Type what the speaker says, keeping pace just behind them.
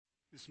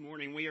This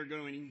morning we are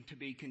going to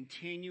be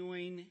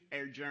continuing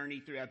our journey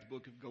throughout the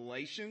book of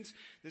Galatians.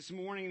 This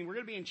morning we're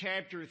going to be in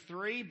chapter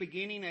 3,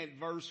 beginning at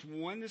verse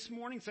 1 this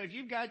morning. So if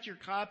you've got your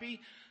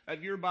copy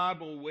of your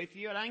Bible with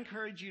you, I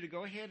encourage you to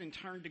go ahead and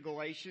turn to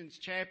Galatians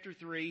chapter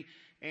 3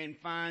 and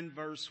find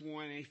verse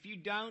 1. And if you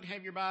don't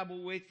have your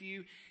Bible with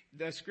you,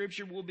 the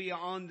scripture will be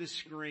on the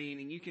screen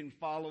and you can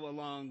follow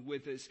along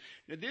with us.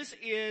 Now this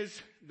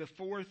is the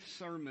fourth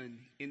sermon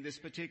in this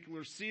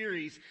particular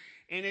series.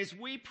 And as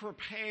we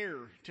prepare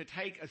to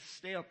take a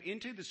step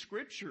into the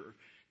scripture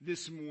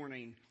this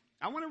morning,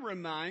 I want to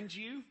remind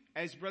you,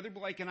 as Brother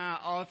Blake and I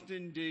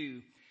often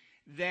do,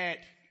 that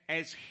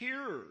as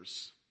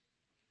hearers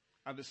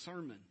of a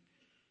sermon,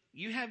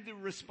 you have the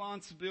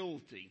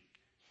responsibility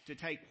to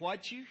take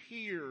what you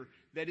hear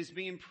that is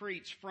being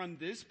preached from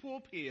this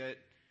pulpit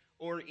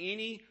or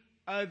any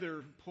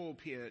other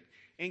pulpit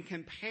and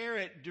compare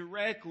it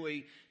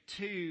directly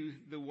to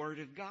the Word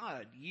of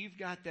God. You've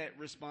got that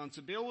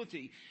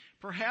responsibility.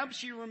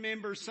 Perhaps you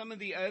remember some of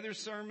the other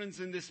sermons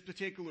in this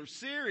particular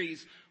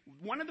series.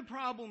 One of the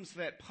problems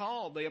that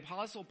the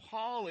Apostle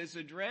Paul is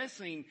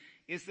addressing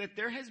is that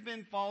there has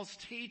been false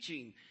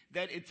teaching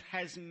that it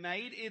has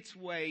made its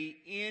way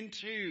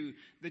into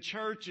the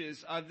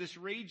churches of this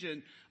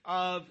region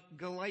of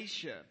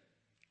Galatia.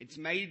 It's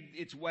made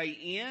its way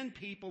in.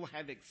 People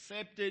have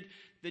accepted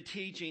the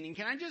teaching. And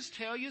can I just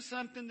tell you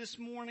something this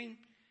morning?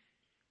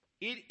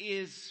 It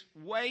is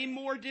way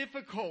more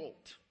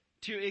difficult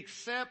to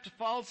accept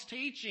false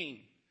teaching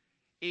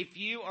if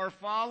you are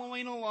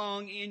following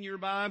along in your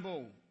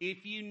Bible.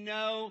 If you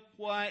know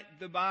what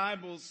the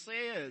Bible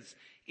says,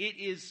 it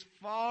is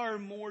far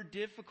more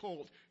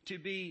difficult to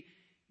be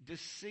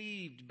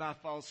deceived by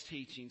false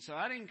teaching. So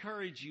I'd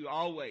encourage you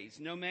always,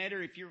 no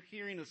matter if you're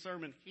hearing a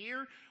sermon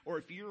here or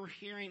if you're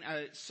hearing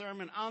a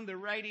sermon on the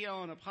radio,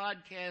 on a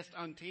podcast,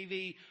 on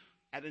TV,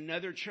 at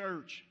another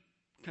church,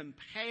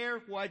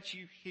 compare what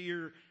you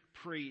hear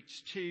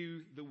preached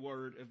to the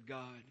Word of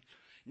God.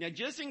 Now,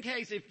 just in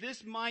case, if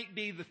this might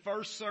be the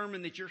first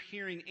sermon that you're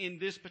hearing in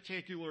this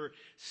particular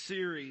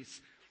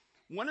series,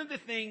 one of the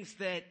things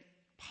that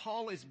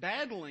Paul is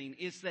battling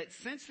is that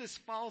since this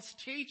false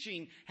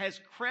teaching has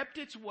crept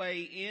its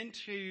way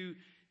into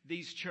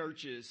these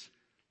churches,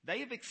 they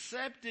have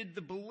accepted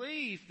the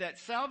belief that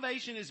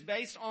salvation is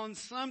based on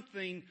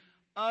something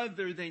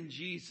other than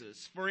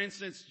Jesus. For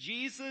instance,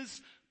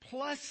 Jesus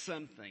plus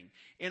something.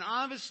 And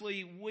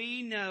obviously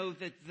we know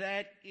that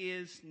that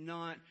is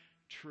not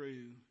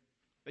true.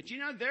 But you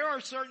know, there are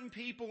certain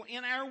people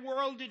in our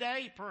world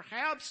today,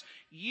 perhaps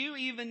you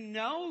even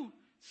know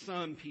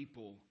some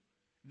people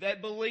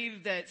that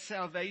believe that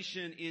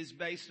salvation is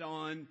based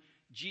on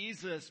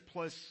Jesus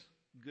plus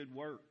good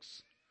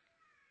works.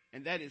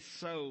 And that is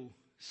so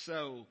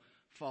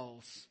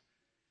false.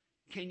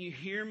 Can you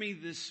hear me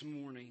this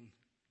morning?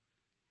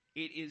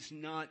 It is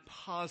not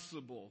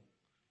possible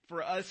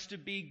for us to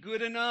be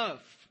good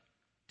enough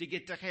to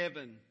get to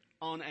heaven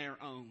on our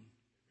own.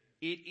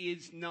 It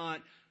is not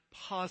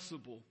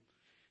possible.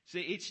 See,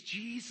 it's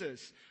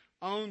Jesus,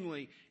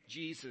 only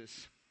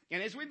Jesus.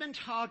 And as we've been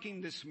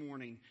talking this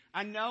morning,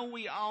 I know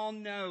we all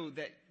know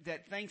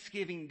that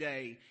Thanksgiving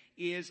Day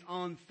is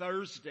on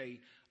Thursday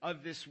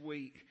of this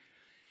week.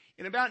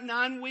 And about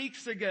 9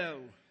 weeks ago,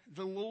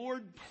 the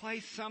Lord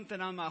placed something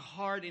on my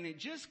heart and it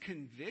just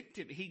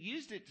convicted me. He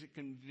used it to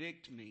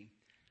convict me.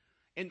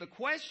 And the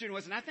question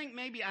was, and I think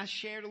maybe I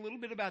shared a little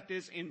bit about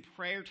this in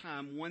prayer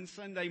time one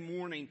Sunday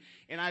morning,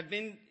 and I've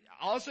been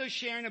also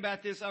sharing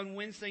about this on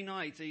Wednesday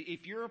nights.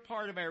 If you're a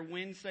part of our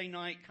Wednesday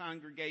night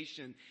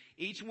congregation,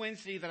 each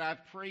Wednesday that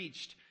I've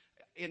preached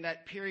in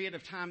that period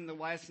of time in the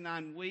last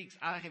 9 weeks,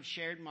 I have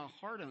shared my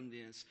heart on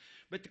this.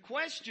 But the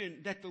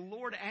question that the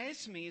Lord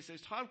asked me is,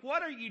 Todd,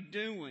 what are you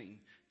doing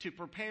to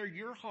prepare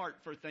your heart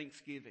for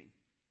Thanksgiving?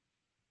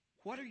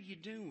 What are you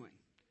doing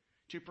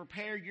to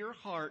prepare your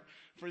heart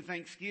for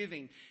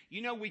Thanksgiving?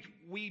 You know,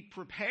 we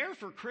prepare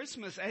for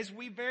Christmas as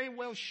we very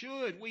well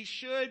should. We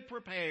should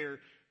prepare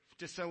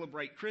to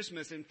celebrate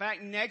Christmas. In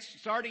fact,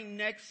 starting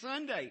next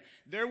Sunday,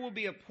 there will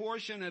be a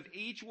portion of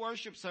each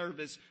worship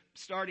service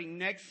starting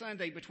next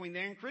Sunday between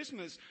there and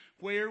Christmas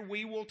where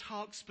we will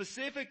talk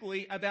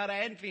specifically about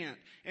Advent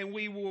and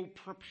we will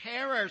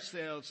prepare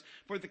ourselves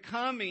for the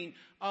coming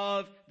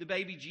of the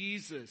baby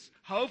Jesus.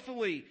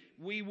 Hopefully,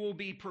 we will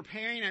be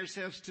preparing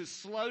ourselves to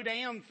slow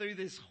down through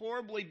this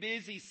horribly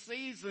busy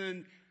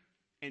season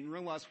and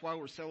realize why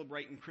we're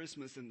celebrating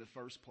Christmas in the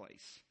first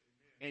place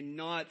and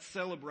not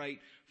celebrate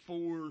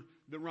for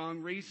the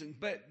wrong reason.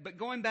 But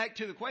going back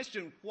to the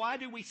question, why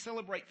do we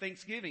celebrate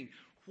Thanksgiving?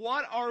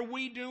 What are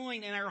we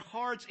doing in our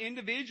hearts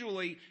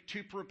individually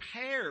to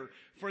prepare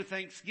for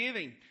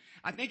Thanksgiving?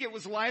 I think it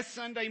was last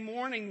Sunday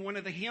morning, one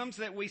of the hymns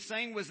that we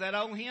sang was that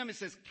old hymn. It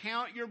says,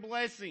 count your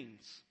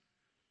blessings.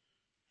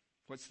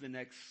 What's the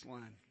next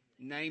line?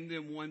 Name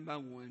them one by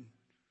one.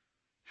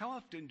 How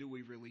often do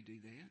we really do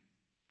that?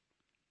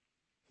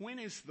 When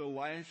is the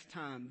last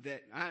time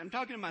that, I'm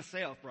talking to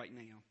myself right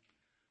now.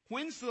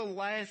 When's the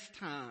last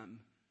time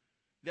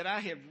that I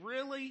have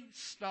really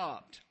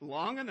stopped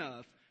long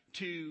enough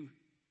to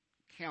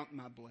count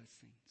my blessings?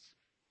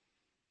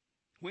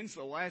 When's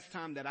the last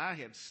time that I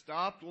have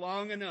stopped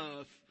long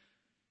enough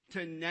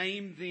to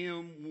name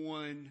them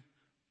one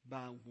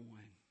by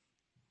one?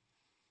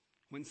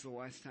 When's the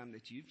last time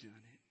that you've done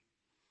it?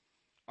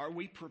 Are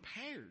we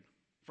prepared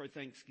for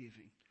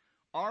Thanksgiving?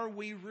 Are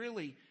we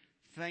really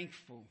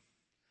thankful?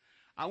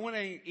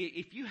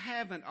 If you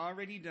haven't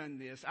already done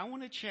this, I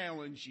want to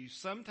challenge you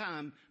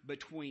sometime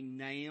between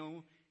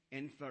now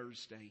and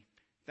Thursday,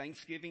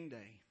 Thanksgiving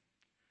Day.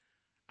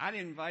 I'd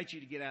invite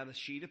you to get out a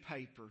sheet of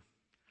paper,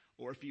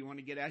 or if you want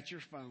to get out your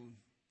phone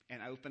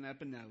and open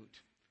up a note,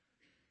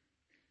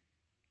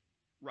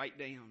 write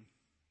down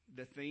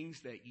the things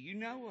that you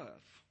know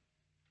of,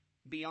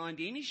 beyond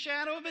any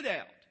shadow of a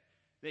doubt,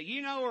 that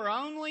you know are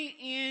only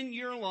in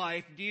your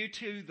life due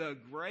to the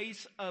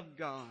grace of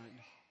God.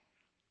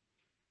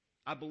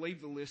 I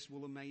believe the list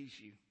will amaze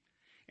you.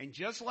 And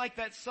just like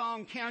that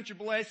song, Count Your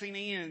Blessing,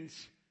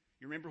 ends,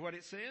 you remember what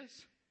it says?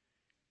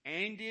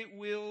 And it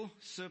will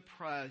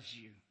surprise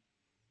you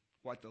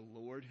what the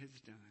Lord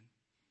has done.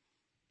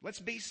 Let's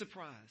be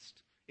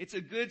surprised. It's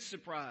a good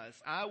surprise.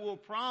 I will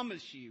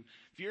promise you,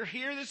 if you're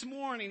here this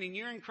morning and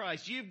you're in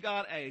Christ, you've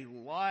got a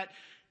lot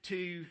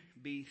to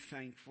be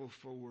thankful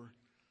for.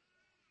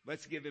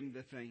 Let's give Him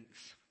the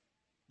thanks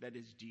that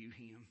is due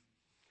Him.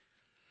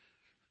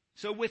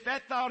 So with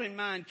that thought in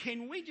mind,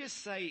 can we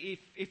just say,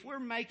 if we're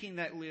making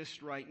that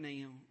list right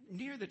now,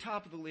 near the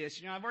top of the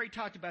list, I've already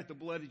talked about the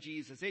blood of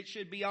Jesus. It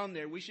should be on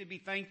there. We should be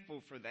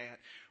thankful for that.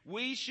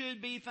 We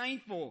should be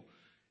thankful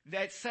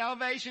that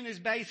salvation is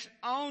based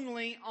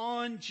only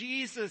on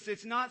Jesus.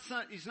 It's not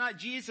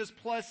Jesus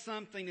plus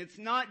something. It's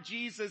not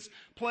Jesus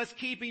plus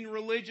keeping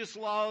religious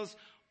laws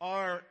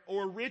or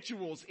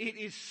rituals. It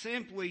is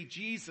simply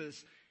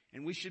Jesus.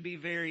 And we should be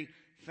very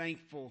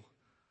thankful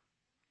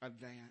of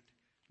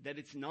that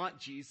it's not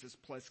Jesus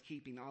plus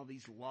keeping all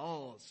these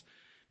laws.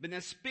 But now,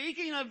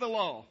 speaking of the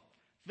law,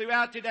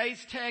 throughout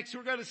today's text,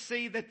 we're going to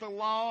see that the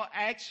law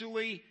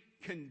actually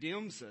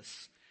condemns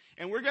us.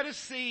 And we're going to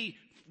see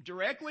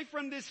directly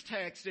from this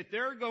text that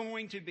there are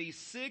going to be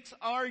 6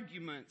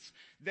 arguments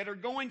that are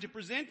going to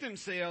present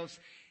themselves.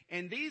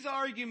 And these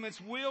arguments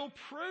will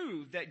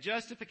prove that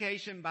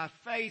justification by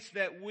faith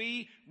that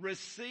we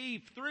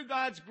receive through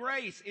God's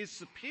grace is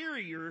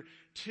superior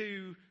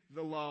to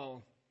the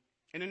law.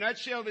 In a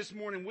nutshell this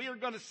morning, we are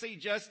going to see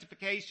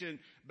justification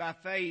by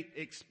faith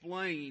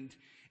explained.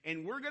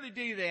 And we're going to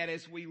do that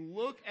as we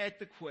look at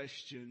the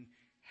question,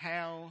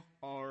 how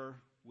are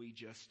we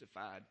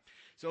justified?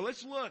 So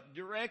let's look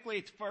directly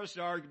at the first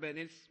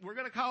argument. We're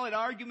going to call it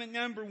argument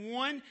number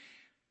 1.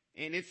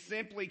 And it's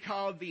simply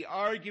called the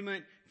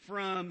argument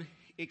from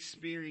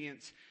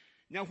experience.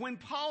 Now, when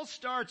Paul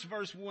starts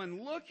verse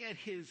 1, look at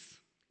his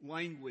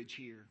language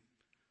here.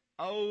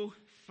 Oh,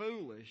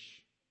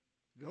 foolish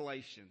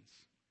Galatians.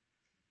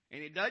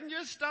 And it doesn't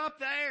just stop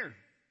there.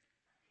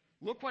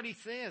 Look what he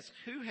says.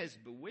 Who has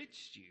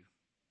bewitched you?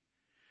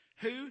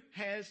 Who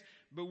has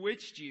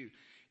bewitched you?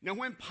 Now,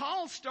 when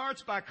Paul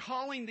starts by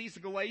calling these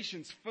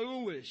Galatians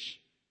foolish,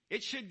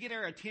 it should get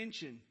our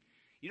attention.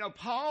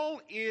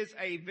 Paul is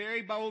a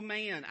very bold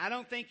man. I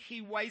don't think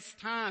he wastes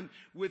time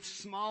with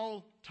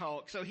small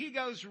talk. So he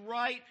goes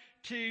right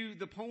to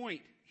the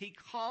point. He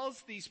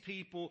calls these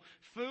people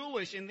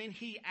foolish, and then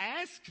he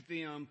asks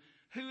them,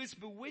 who has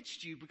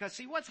bewitched you? Because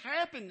see, what's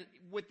happened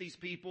with these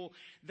people,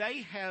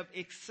 they have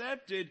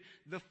accepted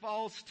the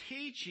false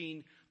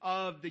teaching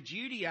of the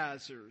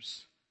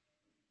Judaizers.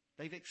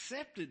 They've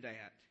accepted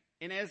that.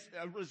 And as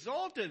a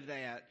result of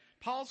that,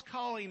 Paul's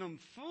calling them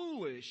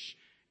foolish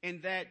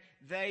and that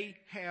they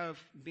have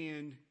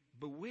been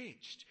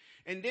bewitched.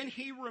 And then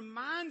he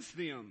reminds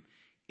them,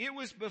 it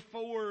was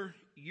before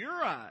your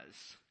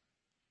eyes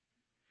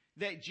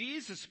that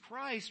Jesus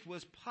Christ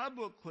was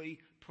publicly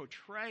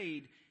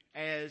portrayed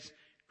as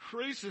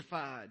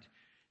crucified.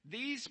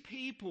 These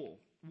people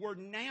were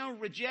now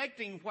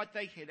rejecting what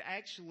they had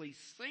actually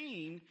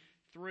seen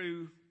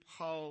through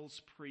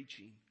Paul's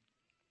preaching.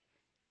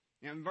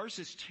 Now in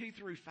verses 2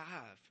 through 5,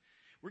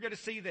 we're going to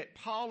see that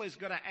Paul is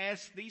going to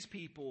ask these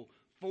people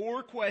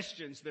 4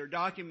 questions. They're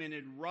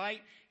documented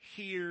right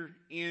here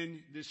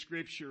in the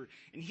scripture.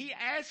 And he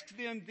asks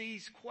them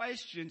these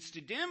questions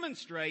to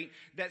demonstrate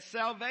that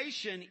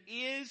salvation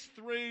is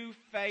through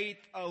faith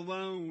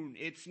alone.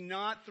 It's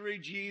not through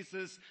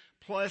Jesus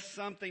plus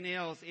something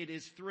else. It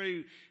is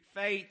through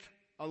faith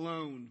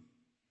alone.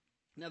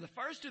 Now the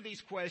first of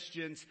these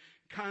questions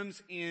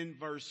comes in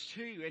verse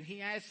 2, and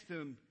he asks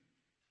them,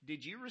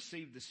 did you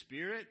receive the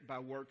Spirit by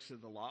works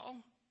of the law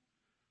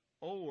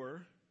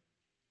or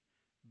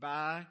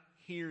by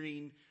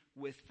hearing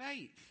with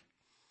faith?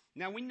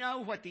 Now we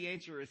know what the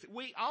answer is.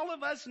 All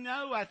of us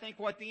know, I think,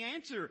 what the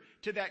answer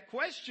to that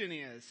question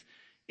is.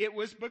 It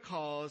was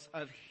because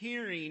of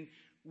hearing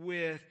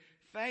with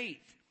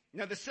faith.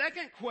 Now the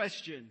second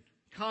question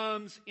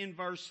comes in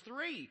verse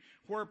 3,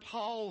 where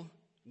Paul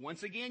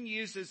once again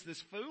uses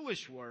this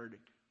foolish word.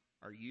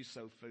 Are you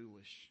so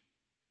foolish?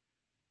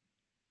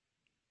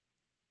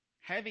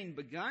 Having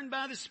begun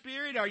by the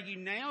Spirit, are you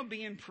now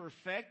being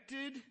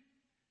perfected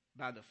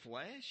by the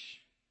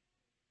flesh?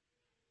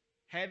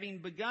 having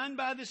begun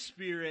by the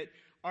Spirit,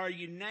 are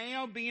you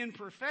now being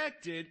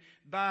perfected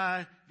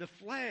by the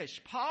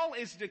flesh? Paul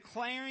is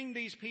declaring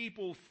these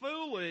people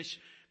foolish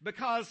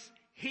because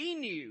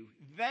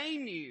they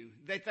knew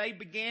that they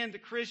began the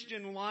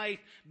Christian life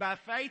by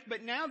faith,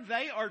 but now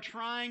they are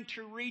trying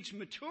to reach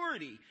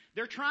maturity.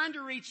 They're trying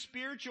to reach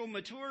spiritual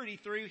maturity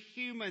through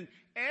human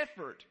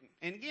effort.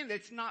 And again,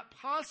 it's not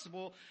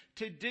possible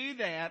to do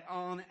that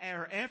on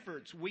our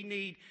efforts. We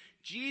need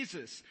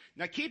Jesus.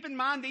 Now keep in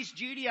mind, these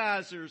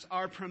Judaizers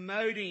are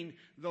promoting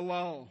the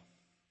law.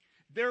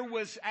 There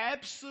was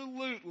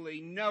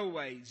absolutely no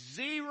way,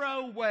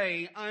 zero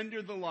way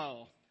under the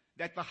law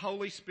that the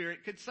Holy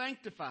Spirit could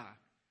sanctify.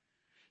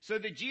 So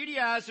the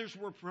Judaizers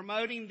were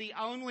promoting the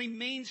only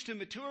means to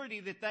maturity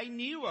that they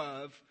knew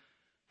of,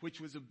 which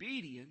was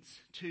obedience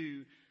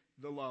to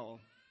the law.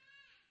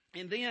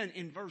 And then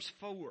in verse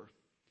 4,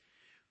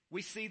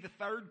 we see the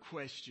third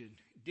question.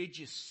 Did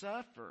you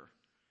suffer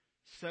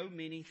so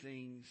many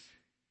things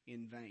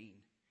in vain?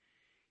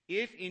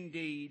 If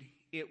indeed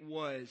it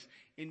was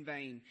in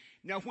vain.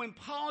 Now when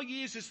Paul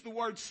uses the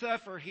word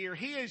suffer here,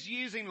 he is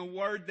using a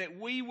word that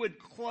we would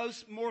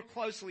more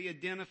closely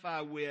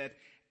identify with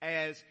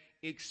as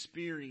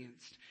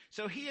experienced.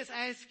 So he is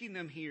asking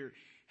them here,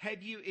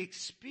 have you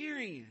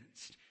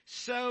experienced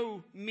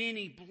so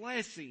many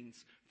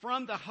blessings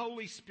from the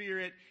Holy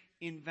Spirit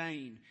in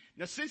vain?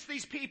 Now since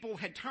these people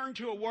had turned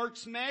to a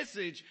works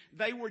message,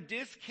 they were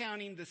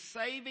discounting the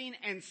saving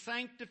and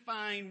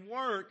sanctifying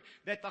work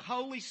that the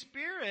Holy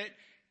Spirit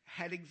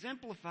had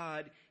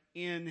exemplified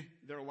in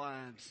their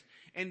lives.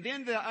 And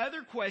then the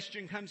other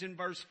question comes in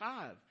verse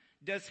 5.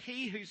 Does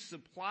he who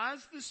supplies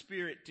the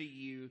Spirit to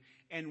you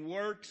and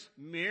works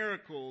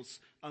miracles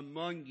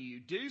among you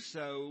do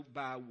so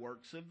by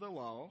works of the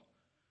law?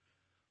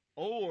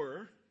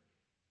 Or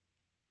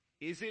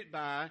is it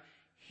by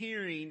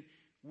hearing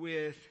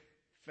with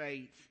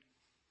faith?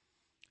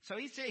 So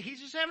he's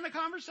just having a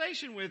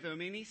conversation with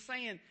them, and he's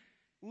saying,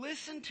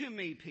 listen to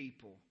me,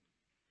 people.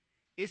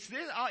 Is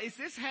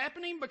this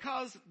happening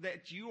because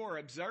that you are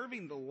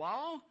observing the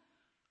law?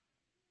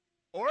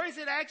 Or is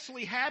it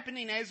actually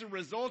happening as a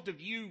result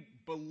of you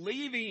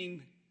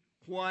believing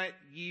what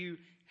you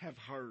have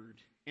heard?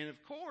 And of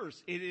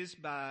course, it is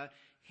by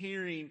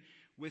hearing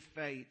with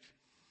faith.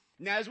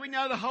 Now, as we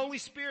know, the Holy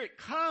Spirit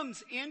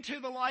comes into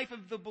the life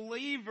of the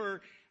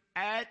believer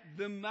at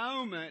the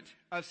moment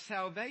of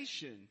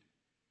salvation.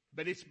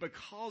 But it's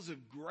because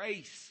of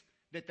grace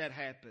that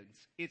happens.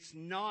 It's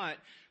not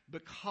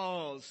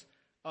because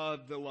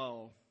of the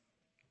law.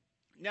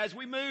 Now, as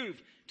we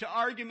move to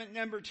argument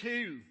number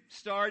 2,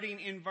 starting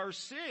in verse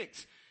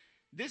 6,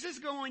 this is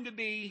going to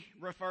be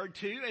referred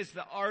to as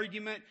the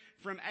argument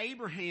from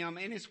Abraham.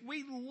 And as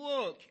we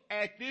look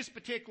at this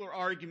particular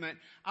argument,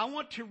 I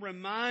want to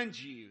remind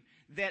you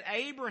that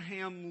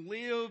Abraham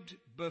lived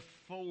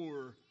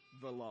before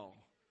the law.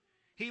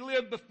 He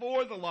lived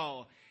before the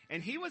law,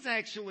 and he was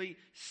actually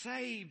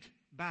saved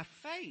by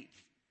faith.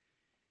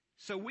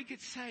 So we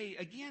could say,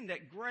 again,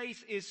 that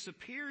grace is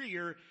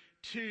superior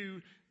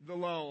to the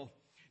law.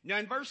 Now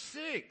in verse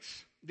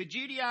 6, the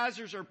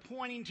Judaizers are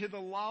pointing to the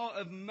law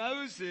of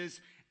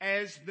Moses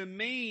as the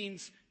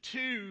means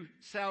to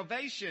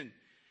salvation.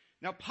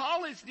 Now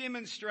Paul is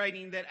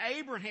demonstrating that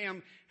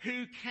Abraham,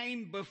 who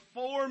came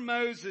before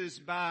Moses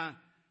by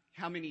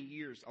how many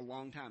years? A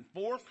long time.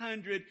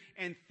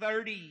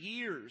 430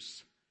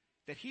 years.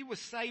 That he was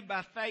saved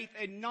by faith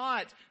and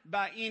not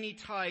by any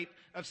type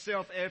of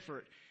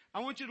self-effort. I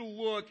want you to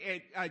look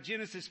at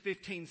Genesis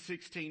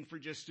 15:16 for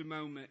just a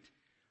moment.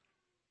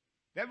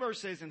 That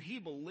verse says, and he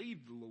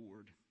believed the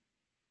Lord,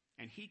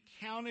 and he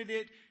counted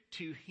it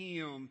to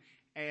him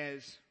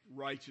as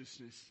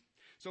righteousness.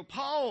 So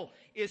Paul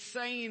is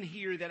saying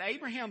here that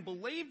Abraham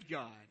believed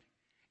God,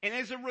 and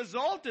as a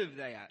result of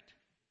that,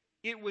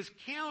 it was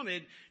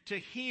counted to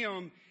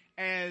him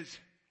as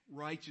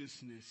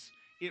righteousness.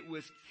 It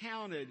was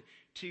counted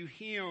to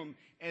him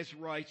as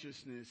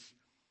righteousness.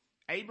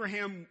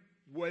 Abraham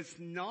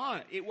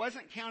it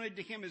wasn't counted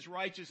to him as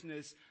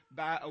righteousness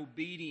by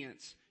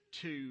obedience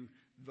to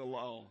the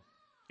law.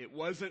 It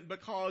wasn't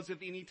because of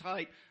any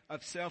type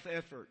of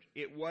self-effort.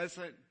 It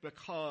wasn't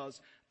because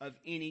of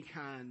any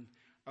kind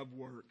of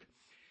work.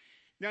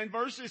 Now in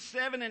verses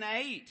 7 and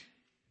 8,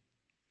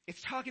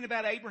 it's talking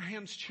about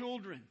Abraham's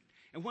children.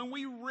 And when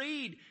we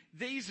read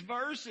these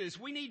verses,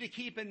 we need to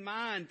keep in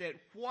mind that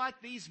what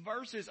these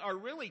verses are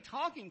really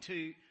talking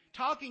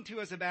to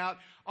us about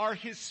are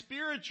his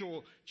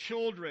spiritual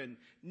children,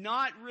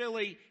 not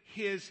really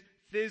his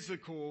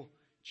physical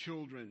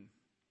children.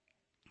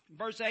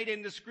 Verse 8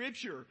 in the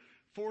scripture,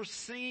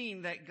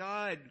 foreseeing that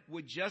God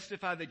would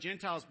justify the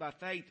Gentiles by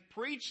faith,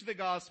 preached the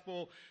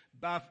gospel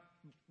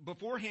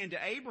beforehand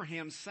to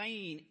Abraham,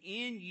 saying,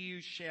 in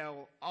you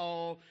shall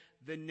all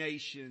the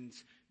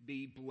nations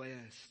be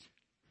blessed.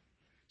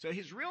 So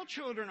his real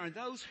children are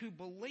those who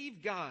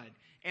believe God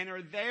and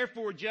are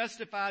therefore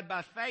justified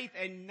by faith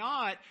and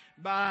not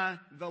by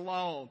the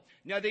law.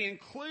 Now the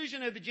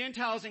inclusion of the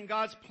Gentiles in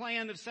God's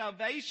plan of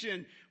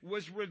salvation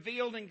was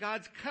revealed in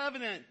God's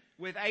covenant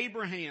with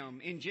Abraham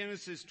in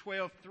Genesis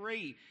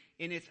 12:3,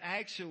 and it's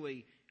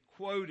actually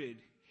quoted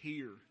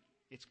here.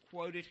 It's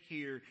quoted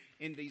here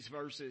in these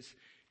verses.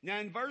 Now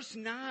in verse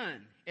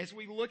 9, as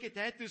we look at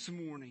that this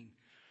morning,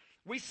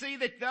 we see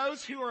that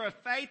those who are of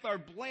faith are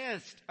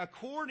blessed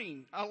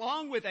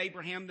along with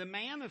Abraham, the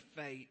man of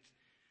faith.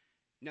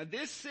 Now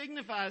this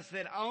signifies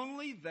that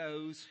only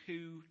those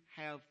who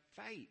have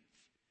faith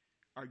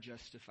are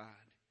justified.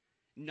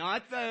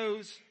 Not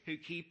those who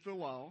keep the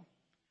law,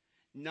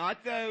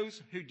 not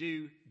those who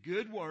do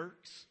good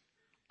works.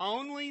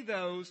 Only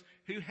those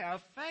who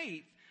have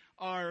faith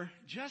are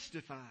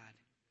justified.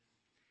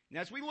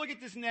 Now as we look at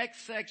this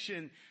next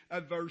section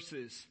of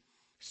verses,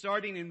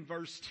 starting in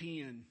verse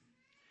 10,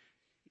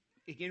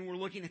 again we're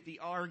looking at the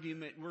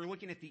argument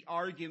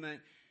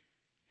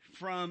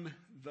from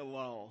the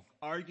law.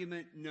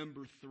 Argument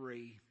number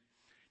 3.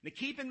 Now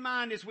keep in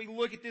mind as we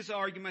look at this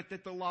argument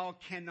that the law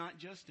cannot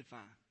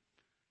justify.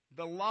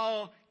 The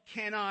law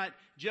cannot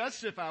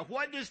justify.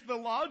 What does the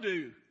law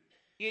do?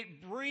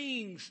 It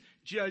brings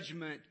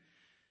judgment.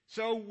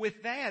 So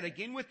with that,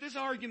 again with this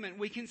argument,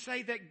 we can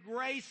say that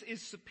grace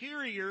is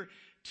superior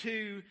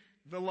to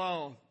the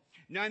law.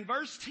 Now in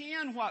verse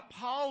 10, what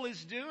Paul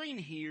is doing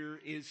here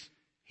is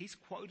he's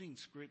quoting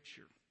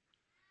Scripture.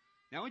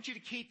 Now I want you to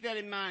keep that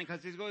in mind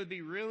because it's going to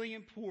be really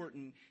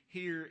important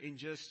here in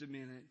just a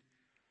minute.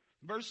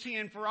 Verse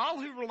 10, for all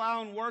who rely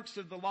on works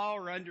of the law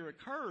are under a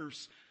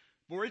curse,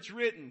 for it's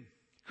written,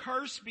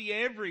 cursed be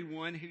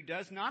everyone who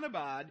does not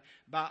abide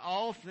by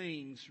all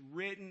things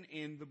written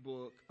in the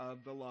book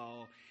of the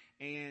law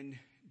and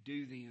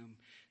do them.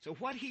 So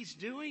what he's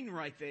doing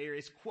right there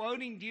is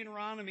quoting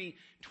Deuteronomy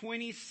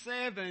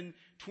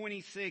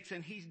 27:26,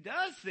 and he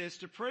does this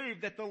to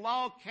prove that the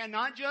law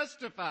cannot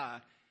justify.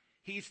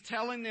 He's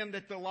telling them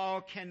that the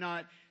law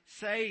cannot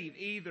save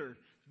either.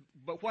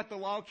 But what the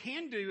law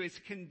can do is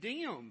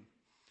condemn.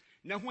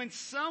 Now when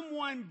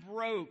someone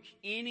broke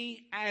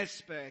any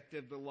aspect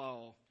of the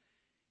law,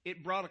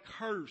 it brought a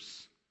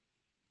curse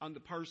on the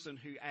person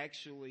who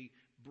actually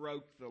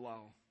broke the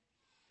law.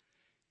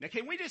 Now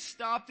can we just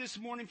stop this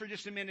morning for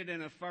just a minute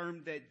and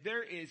affirm that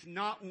there is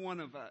not one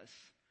of us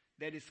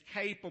that is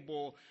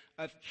capable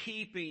of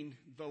keeping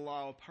the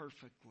law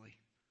perfectly.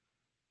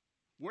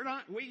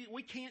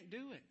 We can't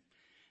do it.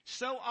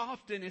 So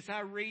often as I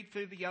read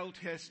through the Old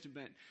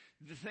Testament,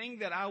 the thing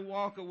that I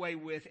walk away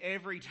with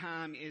every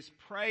time is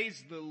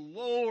praise the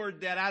Lord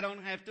that I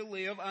don't have to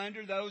live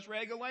under those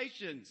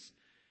regulations.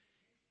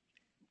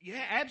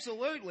 Yeah,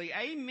 absolutely.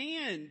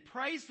 Amen.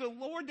 Praise the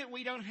Lord that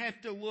we don't have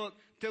to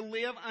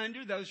live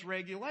under those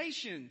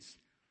regulations.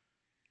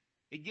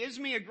 It gives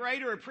me a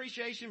greater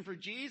appreciation for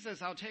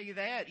Jesus, I'll tell you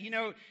that. You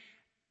know,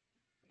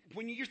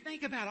 when you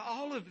think about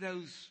all of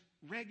those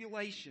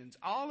regulations,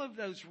 all of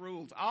those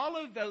rules, all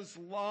of those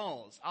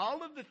laws,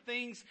 all of the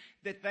things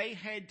that they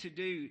had to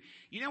do.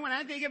 You know, when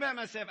I think about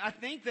myself, I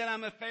think that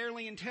I'm a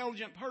fairly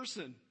intelligent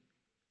person.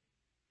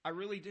 I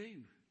really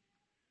do.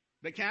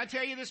 But can I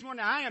tell you this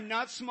morning, I am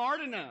not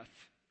smart enough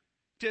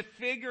to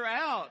figure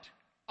out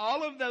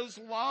all of those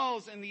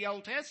laws in the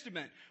Old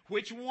Testament.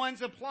 Which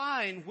ones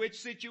apply in which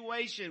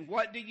situation?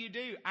 What do you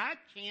do? I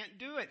can't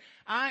do it.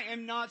 I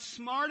am not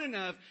smart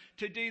enough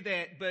to do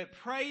that. But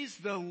praise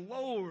the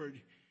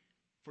Lord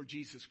for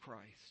Jesus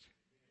Christ.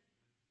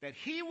 That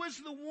He was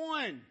the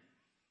one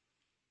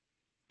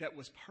that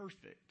was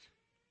perfect.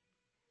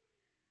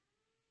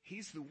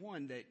 He's the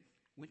one that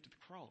went to the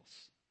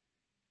cross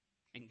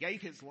and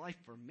gave His life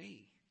for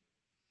me.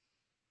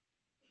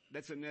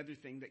 That's another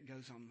thing that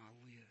goes on my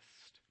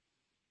list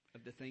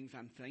of the things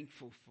I'm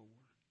thankful for.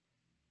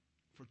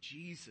 For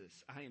Jesus,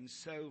 I am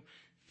so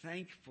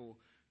thankful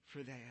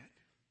for that.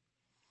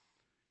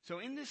 So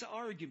in this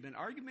argument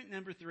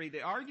number 3,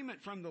 the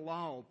argument from the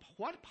law,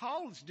 what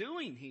Paul is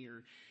doing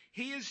here,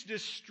 he is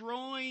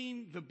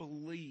destroying the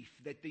belief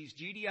that these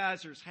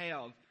Judaizers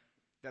have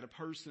that a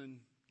person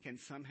can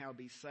somehow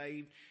be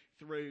saved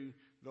through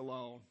the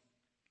law.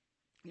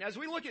 Now as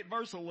we look at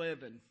verse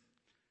 11,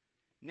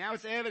 now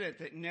it's evident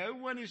that no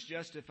one is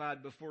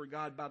justified before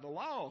God by the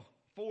law,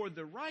 for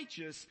the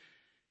righteous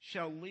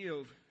shall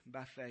live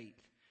by faith.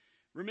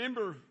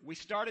 Remember, we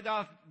started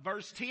off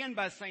verse 10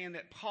 by saying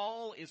that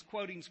Paul is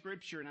quoting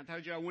Scripture, and I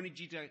told you I wanted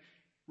you to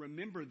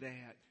remember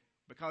that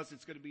because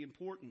it's going to be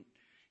important.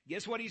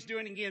 Guess what he's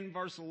doing again in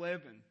verse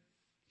 11?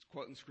 He's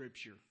quoting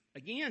Scripture.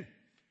 Again,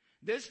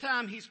 this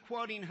time he's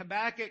quoting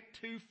Habakkuk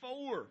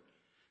 2:4.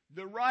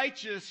 The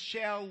righteous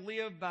shall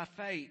live by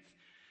faith.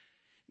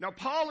 Now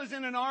Paul is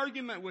in an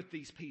argument with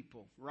these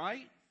people,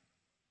 right?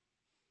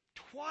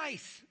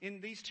 Twice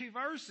in these 2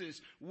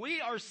 verses, we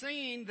are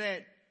seeing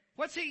that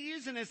what's he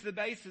using as the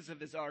basis of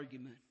his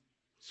argument?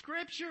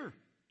 Scripture.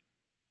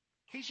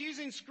 He's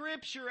using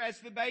Scripture as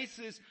the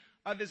basis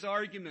of his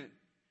argument.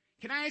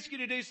 Can I ask you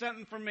to do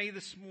something for me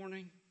this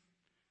morning?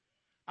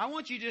 I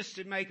want you just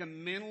to make a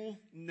mental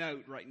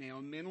note right now,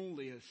 a mental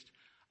list.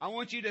 I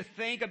want you to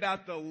think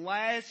about the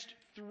last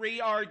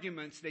 3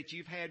 arguments that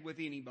you've had with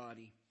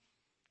anybody.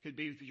 It could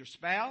be with your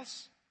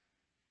spouse.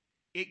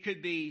 It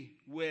could be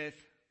with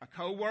a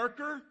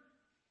coworker.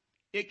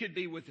 It could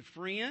be with a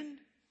friend,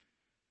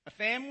 a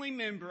family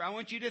member. I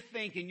want you to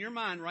think in your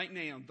mind right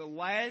now, the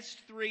last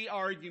 3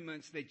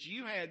 arguments that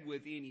you had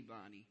with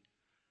anybody.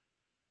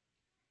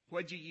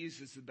 What did you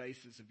use as the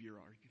basis of your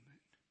argument?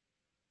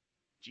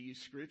 Did you use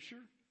Scripture?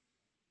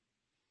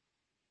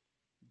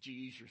 Did you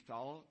use your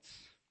thoughts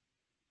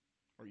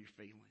or your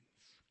feelings?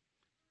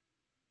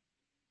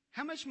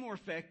 How much more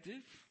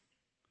effective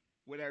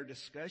would our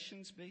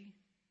discussions be,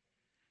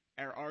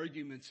 our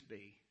arguments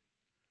be,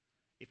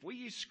 if we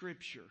use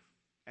Scripture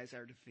as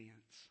our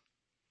defense,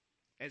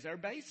 as our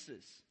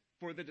basis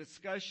for the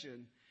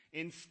discussion,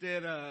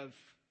 instead of,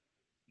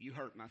 you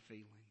hurt my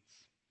feelings?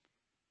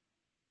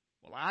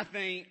 Well, I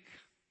think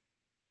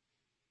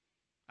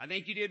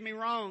you did me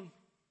wrong.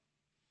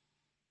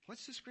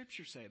 What's the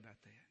Scripture say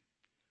about that?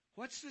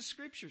 What's the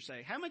Scripture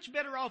say? How much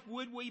better off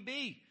would we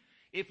be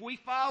if we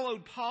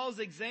followed Paul's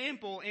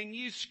example and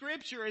used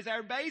Scripture as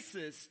our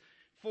basis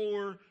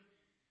for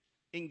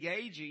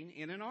engaging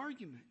in an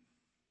argument?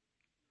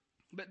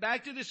 But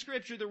back to the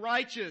Scripture, the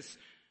righteous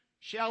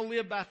shall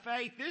live by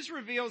faith. This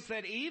reveals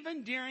that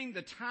even during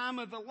the time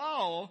of the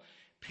law,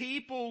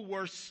 people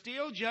were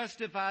still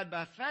justified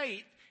by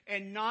faith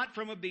and not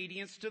from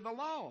obedience to the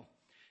law.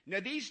 Now,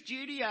 these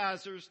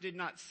Judaizers did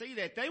not see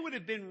that. They would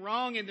have been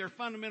wrong in their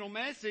fundamental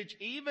message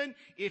even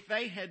if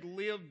they had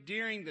lived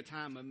during the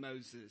time of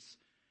Moses.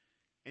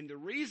 And the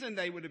reason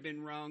they would have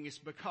been wrong is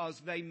because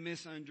they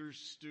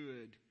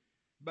misunderstood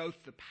both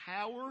the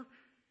power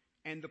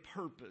and the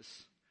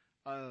purpose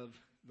of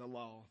the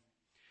law.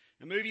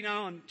 Now, moving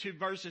on to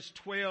verses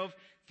 12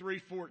 through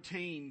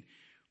 14,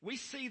 we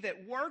see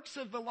that works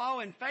of the law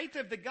and faith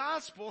of the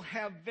gospel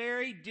have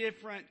very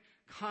different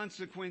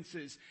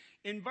consequences.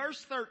 In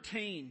verse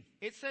 13,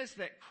 it says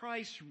that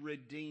Christ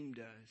redeemed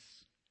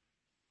us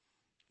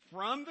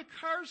from the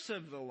curse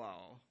of the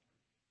law.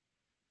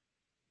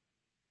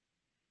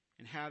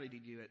 And how did he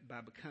do it?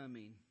 By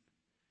becoming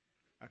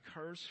a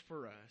curse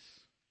for us.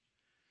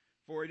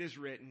 For it is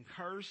written,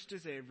 cursed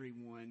is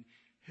everyone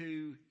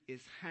who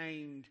is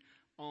hanged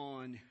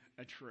on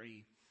a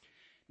tree.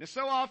 Now,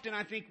 so often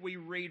I think we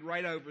read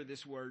right over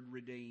this word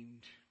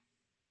redeemed.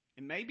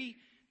 And maybe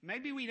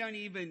we don't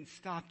even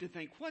stop to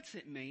think, what's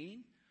it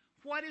mean?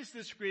 What is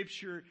the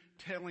Scripture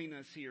telling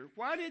us here?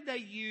 Why did they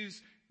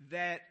use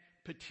that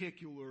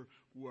particular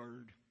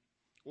word?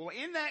 Well,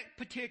 in that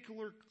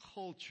particular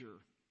culture,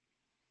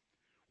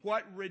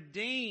 what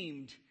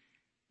redeemed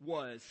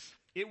was,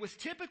 it was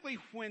typically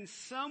when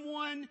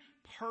someone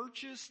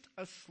purchased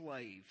a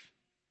slave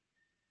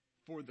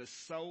for the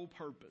sole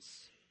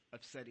purpose of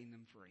setting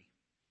them free.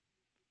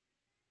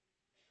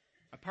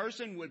 A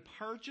person would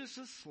purchase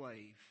a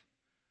slave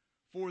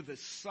for the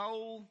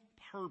sole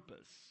purpose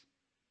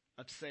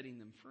of setting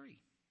them free.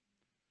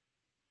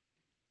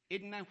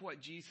 Isn't that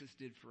what Jesus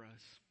did for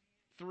us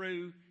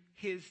through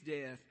His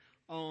death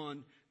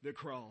on the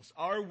cross?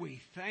 Are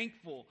we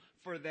thankful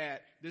for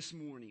that this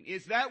morning?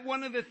 Is that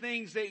one of the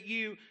things that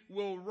you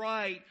will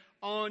write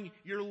on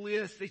your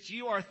list, that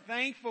you are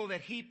thankful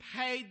that He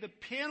paid the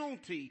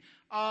penalty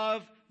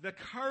of the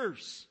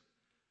curse?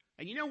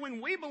 And you know,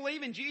 when we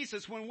believe in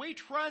Jesus, when we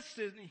trust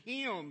in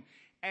Him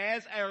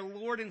as our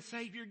Lord and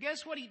Savior,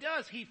 guess what He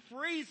does? He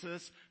frees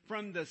us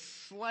from the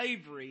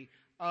slavery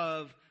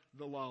of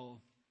the law.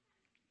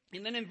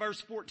 And then in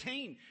verse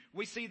 14,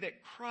 we see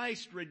that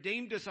Christ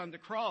redeemed us on the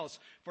cross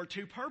for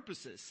 2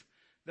 purposes.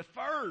 The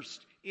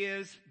first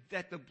is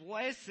that the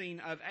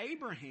blessing of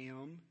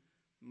Abraham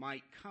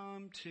might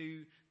come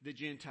to the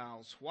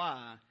Gentiles.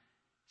 Why?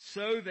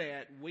 So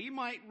that we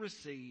might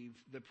receive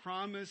the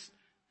promised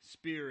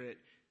Spirit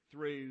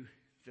through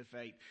the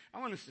faith. I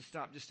want us to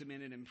stop just a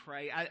minute and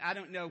pray. I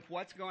don't know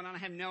what's going on. I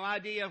have no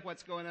idea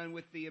what's going on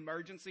with the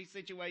emergency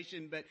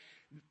situation, but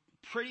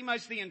pretty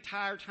much the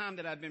entire time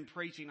that I've been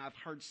preaching, I've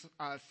heard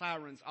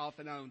sirens off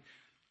and on.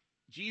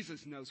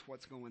 Jesus knows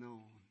what's going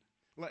on.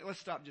 Let's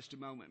stop just a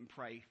moment and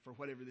pray for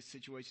whatever the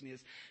situation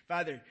is.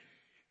 Father,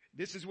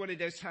 this is one of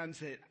those times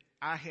that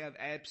I have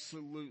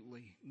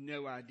absolutely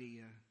no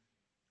idea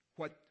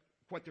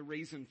what the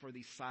reason for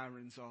these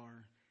sirens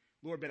are.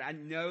 Lord, but I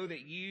know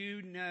that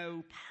you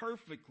know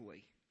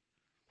perfectly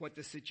what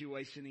the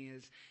situation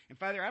is. And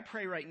Father, I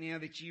pray right now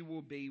that you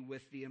will be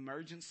with the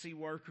emergency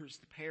workers,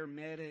 the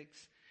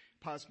paramedics,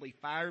 possibly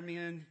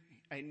firemen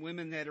and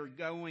women that are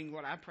going.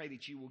 Lord, I pray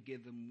that you will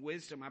give them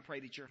wisdom. I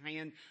pray that your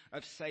hand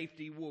of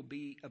safety will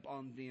be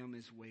upon them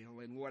as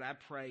well. And Lord, I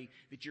pray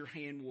that your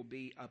hand will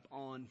be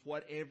upon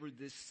whatever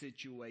this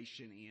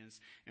situation is.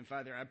 And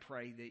Father, I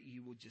pray that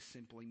you will just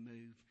simply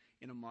move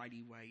in a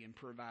mighty way and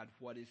provide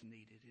what is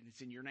needed. And it's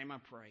in your name I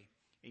pray.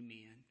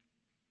 Amen.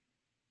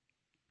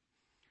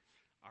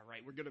 All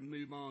right, we're going to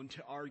move on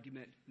to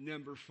argument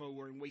number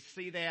 4. And we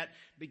see that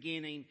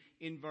beginning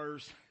in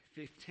verse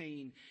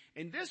 15.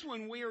 And this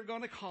one we are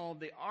going to call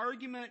the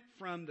argument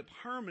from the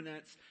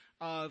permanence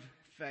of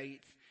faith.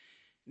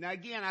 Now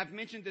again, I've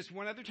mentioned this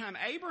one other time.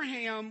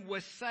 Abraham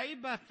was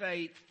saved by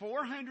faith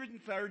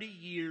 430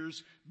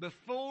 years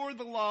before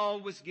the law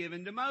was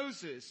given to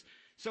Moses.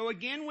 So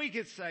again, we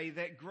could say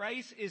that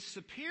grace is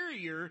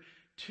superior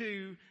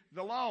to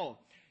the law.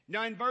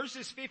 Now in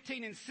verses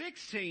 15 and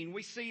 16,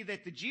 we see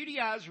that the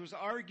Judaizers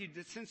argued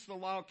that since the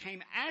law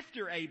came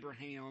after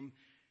Abraham,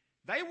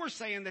 they were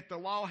saying that the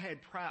law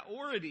had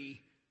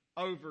priority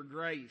over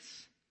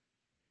grace.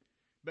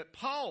 But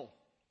Paul,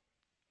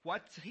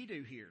 what does he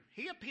do here?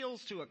 He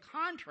appeals to a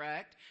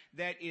contract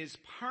that is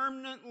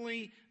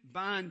permanently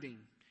binding.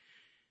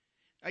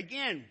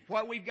 Again,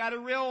 what we've got to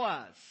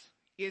realize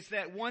is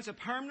that once a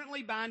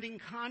permanently binding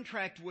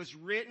contract was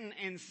written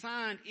and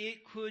signed,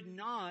 it could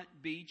not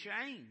be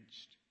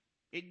changed.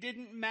 It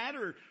didn't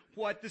matter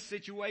what the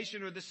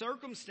situation or the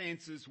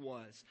circumstances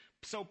was.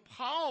 So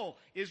Paul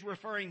is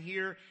referring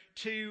here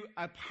to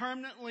a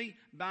permanently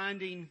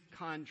binding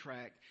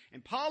contract.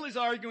 And Paul is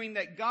arguing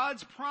that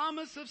God's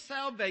promise of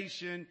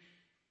salvation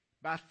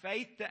by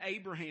faith to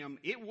Abraham,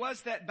 it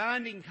was that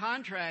binding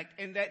contract,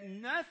 and that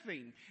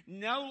nothing,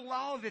 no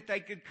law that they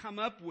could come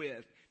up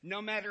with,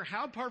 no matter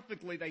how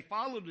perfectly they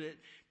followed it,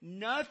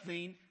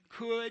 nothing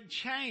could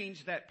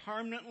change that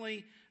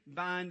permanently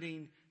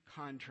binding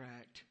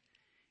contract.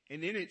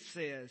 And then it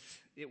says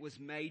it was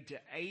made to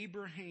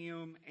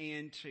Abraham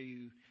and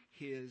to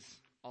his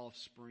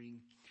offspring.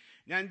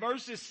 Now in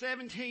verses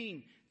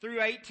 17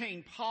 through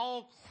 18,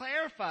 Paul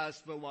clarifies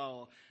the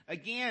law.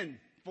 Again,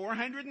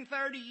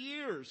 430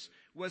 years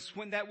was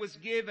when that was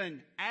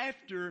given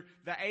after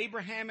the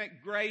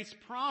Abrahamic grace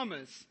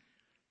promise.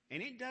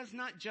 And it does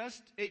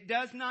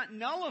not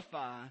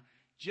nullify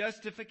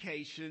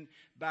justification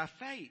by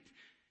faith.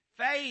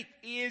 Faith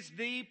is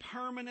the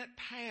permanent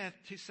path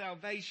to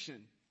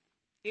salvation.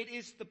 It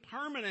is the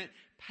permanent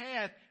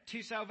path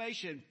to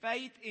salvation.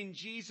 Faith in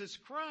Jesus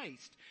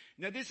Christ.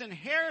 Now this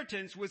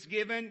inheritance was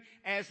given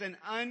as an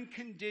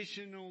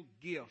unconditional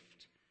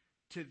gift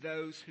to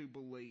those who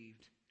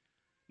believed.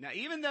 Now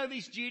even though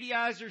these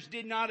Judaizers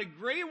did not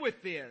agree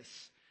with this,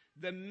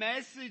 the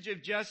message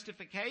of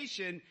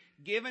justification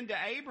given to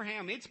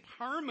Abraham, it's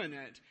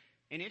permanent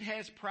and it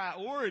has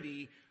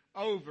priority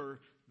over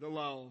the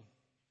law.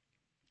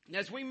 And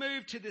as we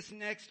move to this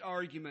next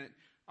argument,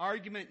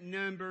 argument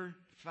number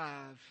 5,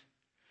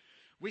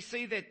 we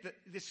see that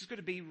this is going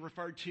to be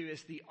referred to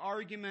as the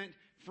argument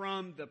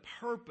from the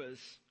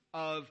purpose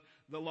of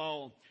the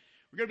law.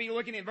 We're going to be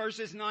looking at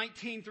verses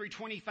 19 through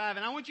 25,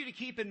 and I want you to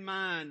keep in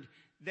mind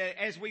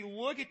that as we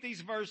look at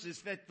these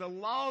verses, that the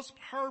law's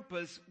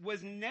purpose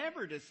was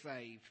never to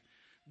save.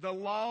 The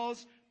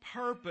law's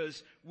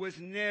purpose was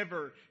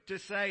never to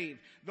save.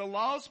 The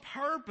law's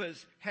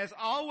purpose has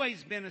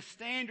always been a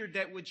standard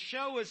that would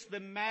show us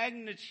the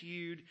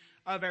magnitude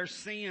of our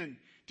sin,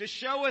 to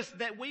show us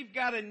that we've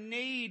got a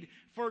need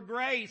for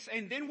grace.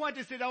 And then what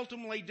does it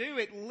ultimately do?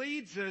 It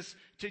leads us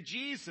to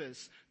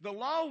Jesus. The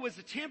law was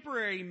a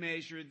temporary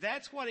measure.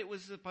 That's what it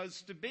was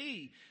supposed to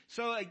be.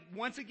 So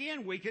once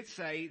again, we could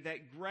say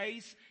that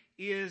grace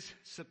is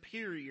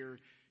superior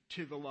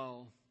to the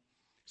law.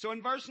 So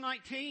in verse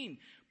 19,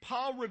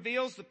 Paul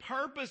reveals the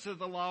purpose of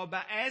the law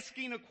by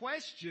asking a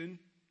question,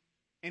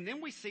 and then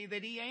we see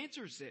that he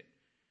answers it.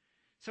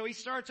 So he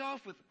starts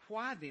off with,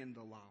 why then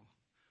the law?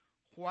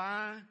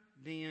 Why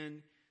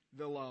then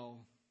the law?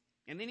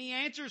 And then he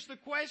answers the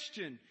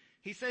question.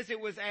 He says it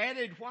was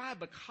added, why?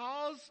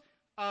 Because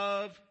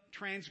of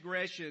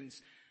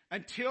transgressions,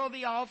 until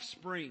the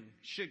offspring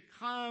should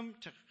come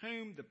to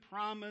whom the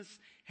promise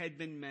had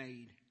been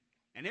made.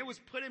 And it was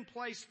put in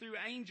place through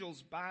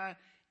angels by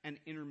an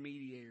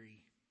intermediary.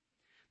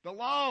 The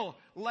law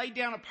laid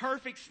down a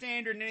perfect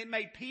standard, and it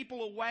made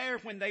people aware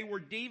when they were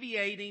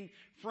deviating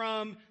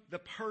from the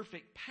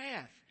perfect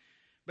path.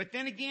 But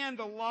then again,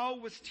 the law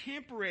was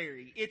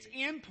temporary. Its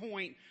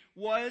endpoint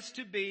was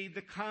to be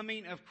the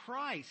coming of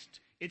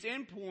Christ. Its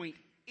endpoint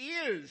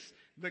is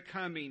the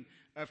coming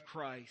of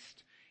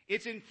Christ.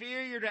 It's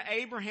inferior to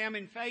Abraham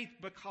in faith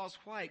because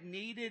why? It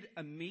needed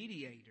a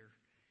mediator.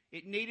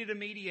 It needed a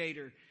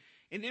mediator.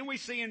 And then we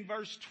see in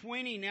verse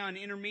 20 now an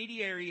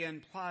intermediary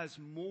implies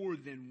more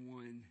than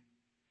one.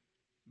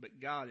 But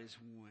God is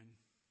one.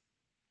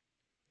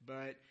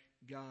 But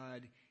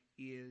God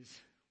is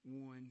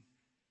one.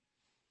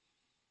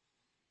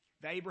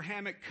 The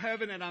Abrahamic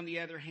covenant, on the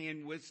other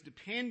hand, was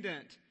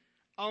dependent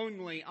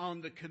only on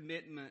the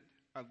commitment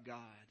of God,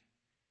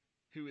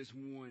 who is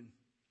one.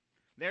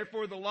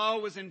 Therefore, the law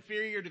was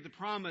inferior to the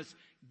promise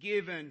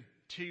given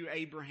to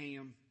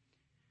Abraham.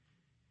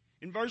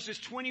 In verses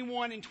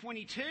 21 and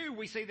 22,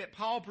 we see that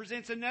Paul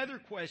presents another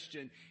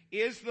question.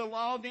 Is the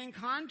law then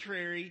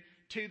contrary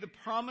to the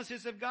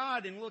promises of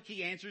God? And look,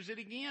 he answers it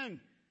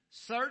again.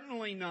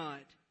 Certainly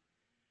not.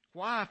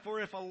 Why? For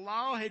if a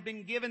law had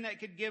been given that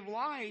could give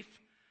life,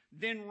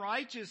 then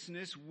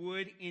righteousness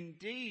would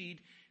indeed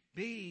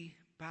be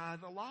by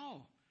the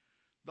law.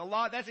 The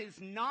law, that is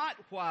not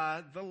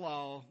why the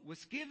law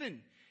was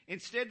given.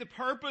 Instead, the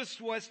purpose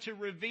was to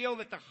reveal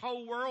that the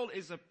whole world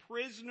is a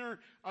prisoner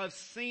of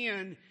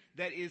sin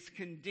that is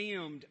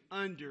condemned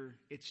under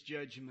its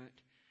judgment.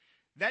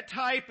 That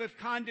type of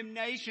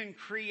condemnation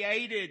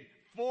created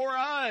for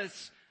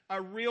us a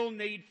real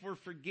need for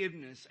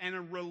forgiveness and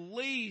a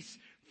release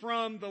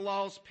from the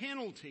law's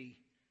penalty,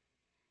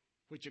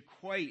 which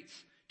equates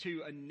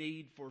to a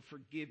need for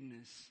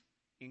forgiveness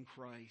in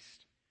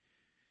Christ.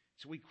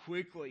 So we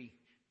quickly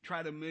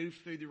try to move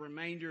through the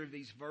remainder of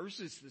these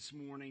verses this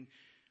morning.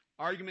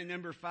 Argument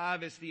number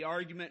 5 is the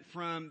argument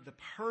from the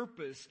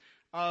purpose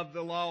of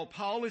the law.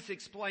 Paul is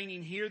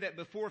explaining here that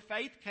before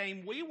faith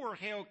came, we were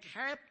held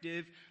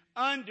captive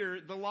under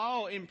the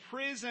law,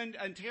 imprisoned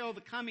until the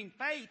coming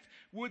faith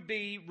would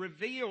be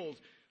revealed.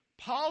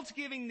 Paul's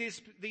giving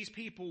these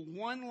people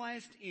one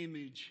last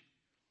image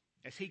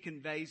as he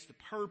conveys the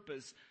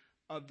purpose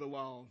of the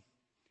law.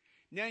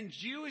 Now, in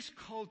Jewish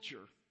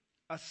culture,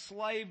 a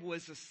slave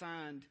was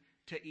assigned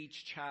to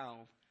each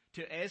child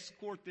to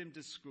escort them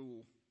to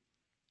school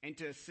and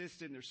to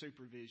assist in their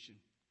supervision.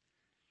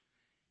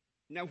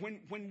 Now,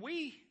 when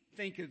we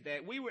think of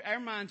that, our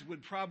minds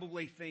would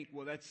probably think,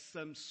 well, that's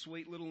some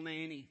sweet little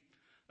nanny,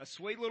 a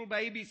sweet little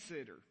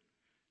babysitter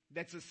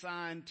that's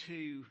assigned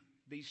to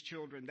these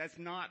children. That's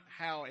not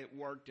how it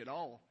worked at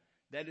all.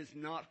 That is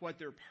not what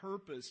their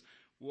purpose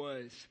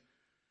was.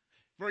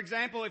 For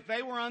example, if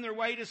they were on their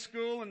way to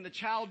school and the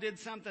child did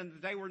something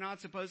that they were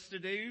not supposed to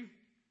do,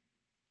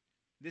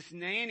 this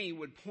nanny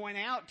would point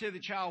out to the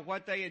child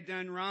what they had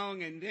done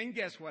wrong, and then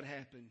guess what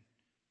happened?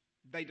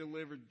 They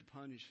delivered the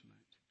punishment.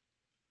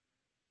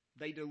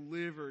 They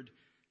delivered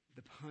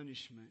the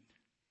punishment.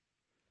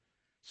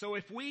 So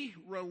if we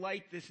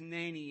relate this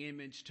nanny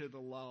image to the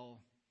law,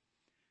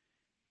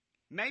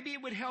 maybe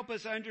it would help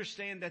us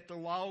understand that the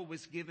law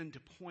was given to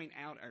point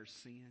out our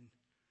sin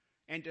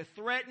and to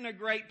threaten a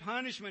great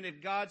punishment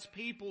if God's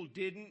people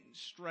didn't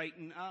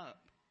straighten up.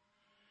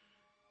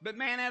 But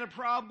man had a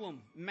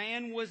problem.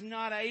 Man was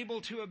not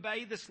able to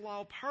obey this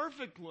law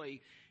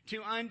perfectly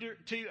to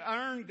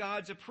earn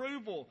God's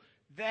approval.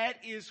 That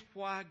is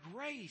why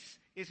grace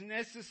is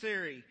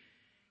necessary.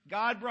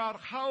 God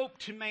brought hope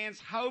to man's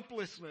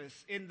hopelessness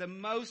in the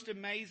most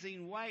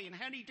amazing way. And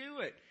how did He do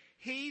it?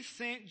 He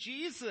sent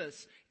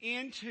Jesus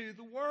into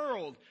the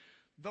world.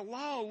 The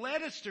law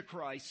led us to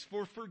Christ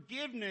for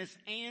forgiveness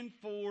and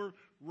for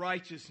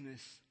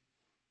righteousness.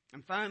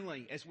 And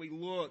finally, as we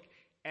look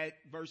at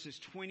verses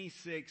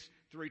 26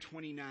 through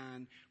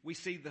 29, we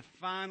see the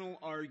final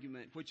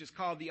argument, which is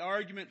called the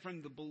argument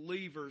from the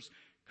believer's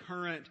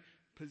current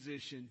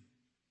position.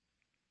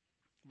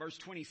 Verse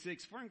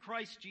 26, for in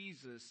Christ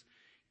Jesus,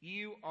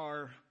 you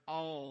are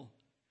all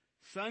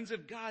sons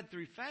of God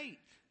through faith.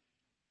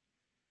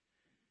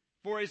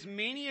 For as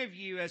many of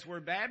you as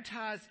were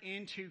baptized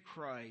into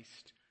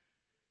Christ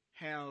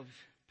have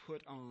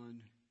put on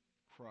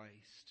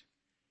Christ.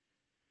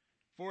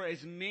 For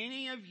as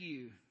many of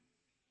you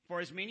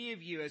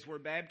as were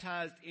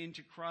baptized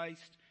into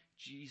Christ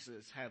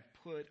Jesus have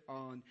put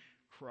on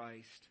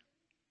Christ.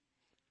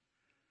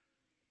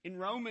 In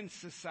Roman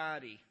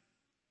society,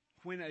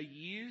 when a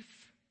youth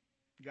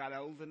got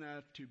old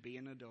enough to be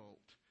an adult,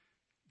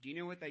 do you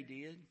know what they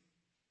did?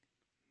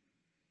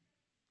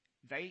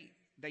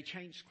 They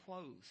changed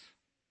clothes.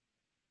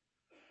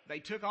 They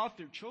took off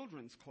their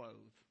children's clothes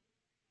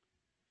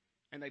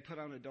and they put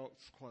on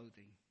adults'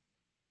 clothing.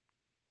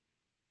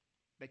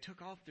 They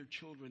took off their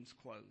children's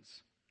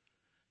clothes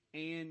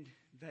and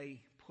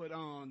they put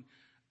on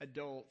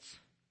adults'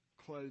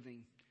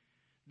 clothing.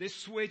 This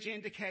switch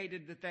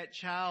indicated that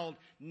child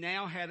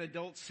now had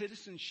adult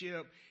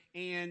citizenship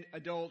and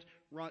adult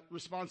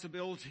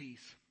responsibilities.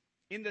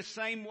 In the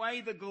same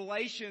way, the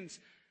Galatians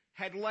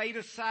had laid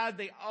aside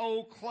the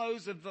old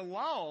clothes of the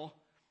law,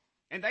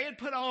 and they had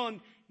put on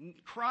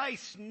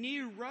Christ's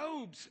new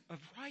robes of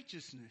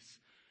righteousness.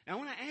 And I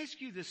want to ask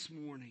you this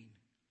morning,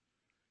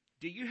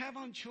 do you have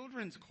on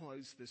children's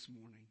clothes this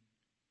morning?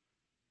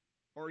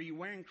 Or are you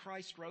wearing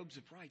Christ's robes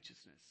of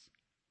righteousness?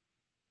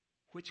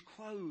 Which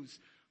clothes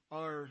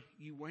are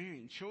you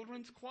wearing?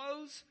 Children's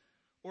clothes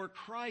or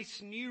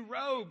Christ's new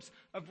robes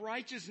of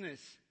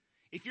righteousness?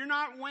 If you're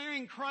not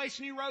wearing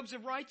Christ's new robes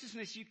of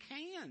righteousness, you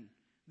can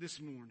this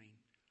morning.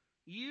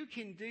 You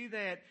can do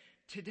that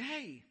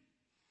today.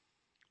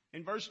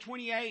 In verse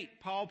 28,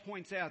 Paul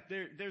points out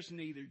there's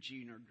neither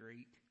Jew nor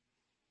Greek.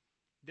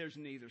 There's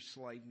neither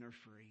slave nor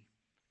free.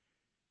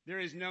 There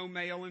is no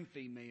male and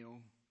female,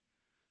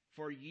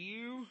 for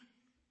you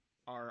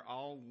are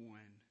all one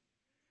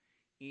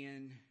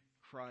in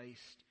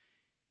Christ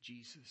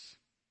Jesus.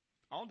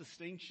 All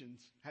distinctions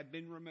have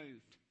been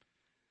removed.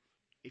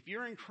 If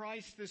you're in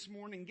Christ this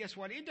morning, guess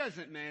what? It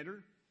doesn't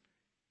matter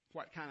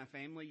what kind of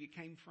family you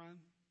came from.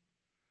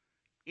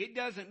 It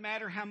doesn't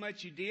matter how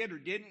much you did or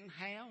didn't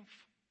have.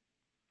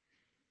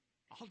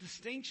 All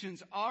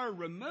distinctions are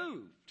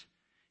removed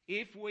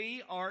if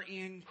we are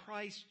in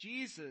Christ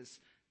Jesus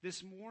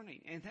this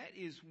morning. And that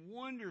is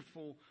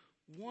wonderful,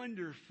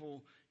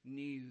 wonderful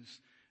news.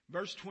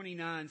 Verse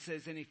 29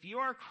 says, and if you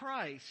are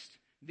Christ,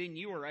 then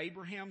you are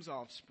Abraham's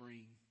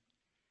offspring,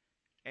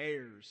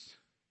 heirs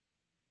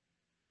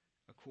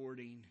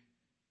according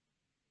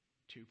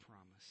to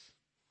promise.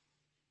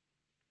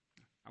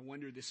 I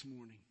wonder this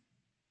morning,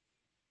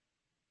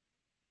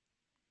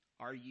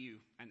 are you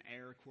an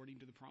heir according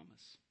to the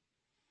promise?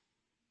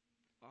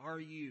 Are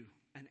you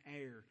an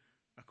heir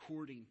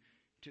according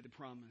to the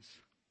promise?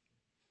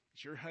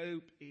 Is your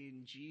hope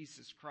in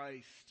Jesus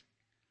Christ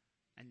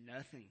and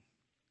nothing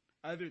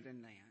other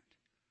than that?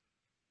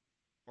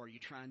 Or are you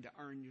trying to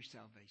earn your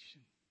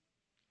salvation?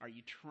 Are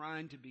you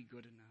trying to be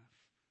good enough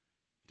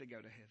to go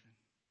to heaven?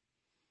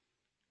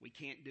 We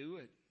can't do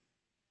it.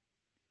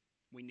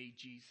 We need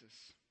Jesus.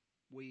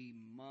 We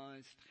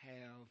must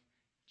have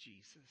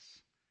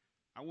Jesus.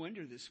 I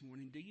wonder this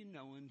morning, do you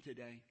know him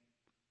today?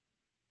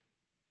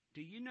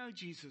 Do you know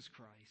Jesus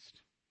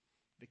Christ,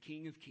 the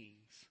King of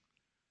Kings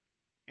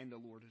and the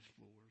Lord of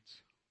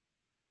Lords?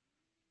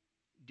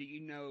 Do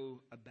you know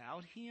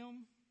about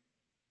him?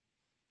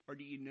 Or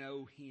do you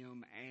know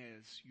him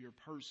as your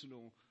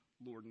personal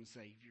Lord and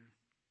Savior?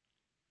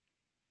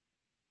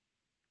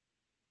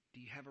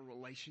 Do you have a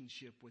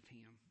relationship with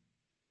him?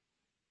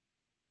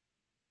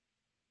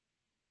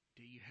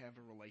 Do you have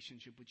a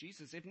relationship with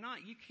Jesus? If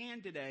not, you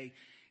can today.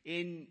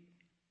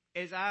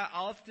 As I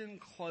often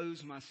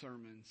close my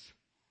sermons,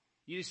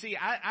 you see,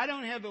 I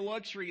don't have the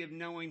luxury of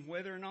knowing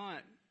whether or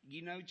not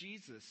you know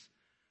Jesus.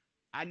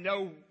 I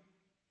know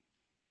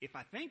if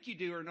I think you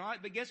do or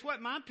not, but guess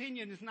what? My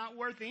opinion is not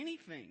worth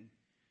anything.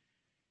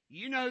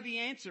 You know the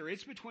answer.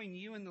 It's between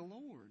you and the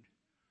Lord.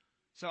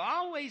 So I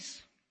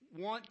always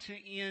want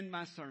to end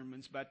my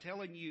sermons by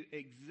telling you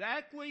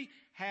exactly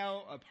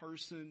how a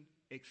person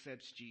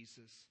accepts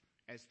Jesus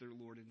as their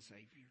Lord and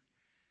Savior.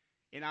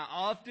 And I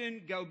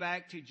often go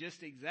back to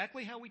just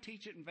exactly how we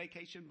teach it in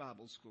Vacation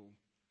Bible School.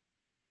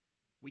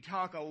 We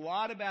talk a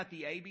lot about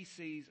the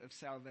ABCs of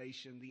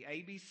salvation, the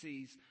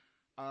ABCs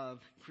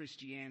of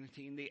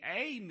Christianity. And the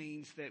A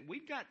means that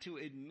we've got to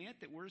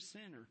admit that we're a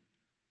sinner.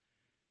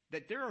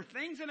 That there are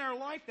things in our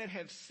life that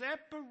have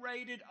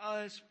separated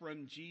us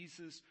from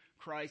Jesus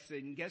Christ.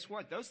 And guess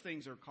what? Those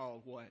things are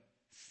called what?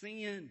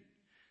 Sin.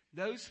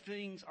 Those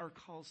things are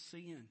called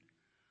sin.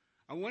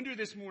 I wonder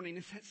this morning,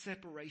 is that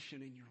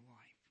separation in your life?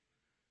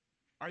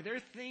 Are there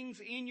things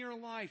in your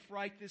life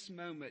right this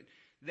moment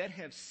that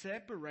have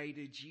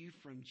separated you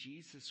from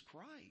Jesus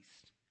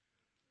Christ?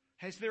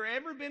 Has there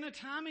ever been a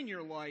time in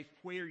your life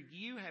where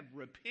you have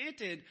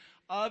repented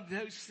of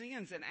those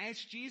sins and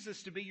asked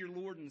Jesus to be your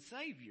Lord and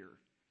Savior?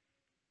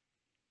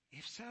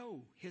 If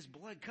so, his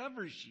blood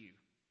covers you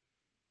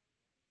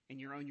and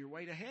you're on your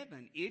way to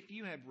heaven. If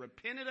you have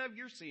repented of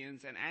your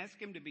sins and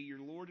asked him to be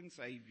your Lord and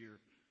Savior,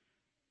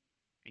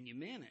 and you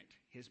meant it,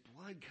 his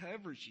blood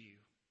covers you.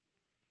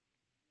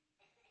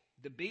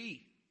 The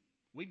B,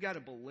 we've got to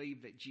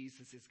believe that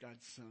Jesus is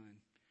God's Son.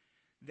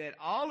 That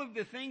all of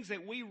the things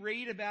that we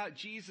read about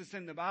Jesus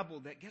in the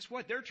Bible, that guess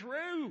what? They're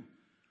true.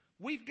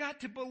 We've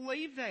got to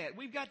believe that.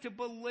 We've got to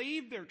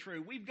believe they're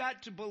true. We've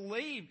got to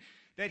believe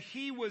that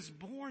he was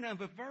born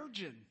of a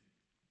virgin.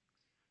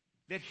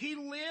 That he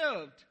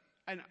lived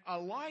a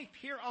life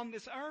here on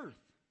this earth.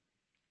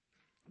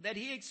 That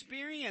he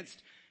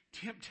experienced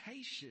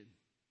temptation.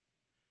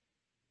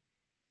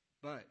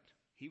 But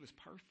he was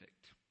perfect.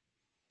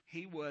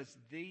 He was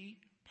the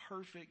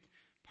perfect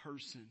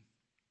person.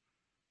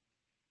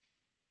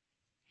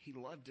 He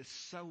loved us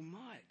so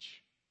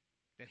much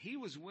that he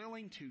was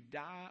willing to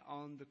die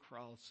on the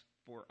cross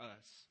for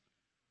us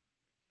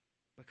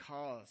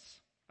because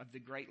of the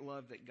great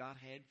love that God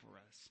had for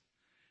us.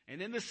 And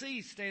then the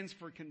C stands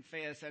for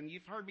confess. And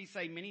you've heard me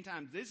say many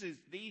times, this is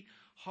the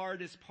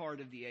hardest part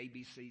of the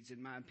ABCs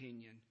in my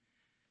opinion.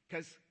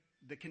 Because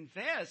the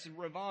confess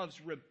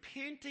revolves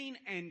repenting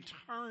and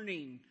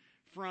turning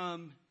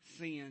from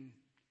sin.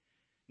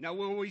 Now,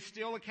 will we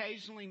still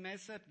occasionally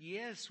mess up?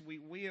 Yes, we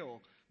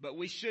will. But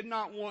we should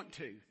not want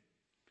to.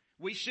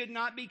 We should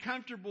not be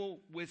comfortable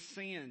with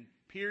sin,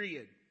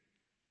 period.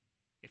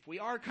 If we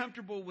are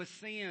comfortable with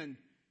sin,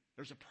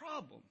 there's a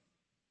problem.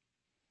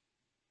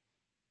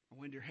 I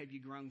wonder, have you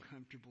grown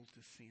comfortable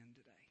to sin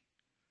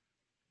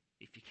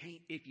today?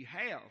 If you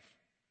have,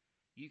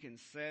 you can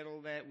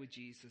settle that with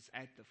Jesus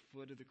at the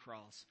foot of the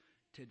cross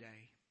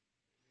today.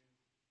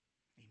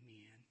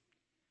 Amen.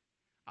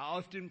 I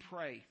often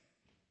pray,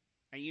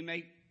 and you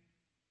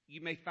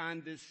may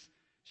find this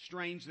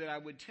strange that I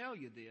would tell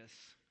you this,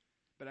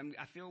 but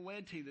I feel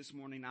led to this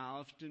morning. I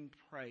often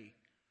pray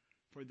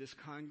for this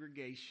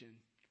congregation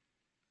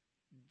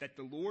that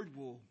the Lord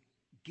will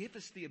give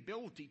us the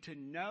ability to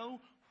know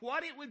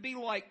what it would be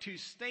like to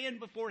stand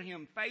before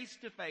him face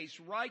to face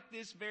right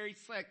this very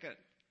second.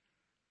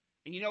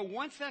 And you know,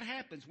 once that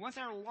happens, once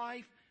our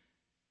life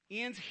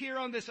ends here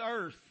on this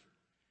earth,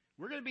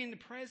 we're going to be in the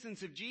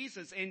presence of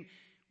Jesus, and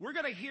we're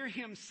going to hear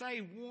him say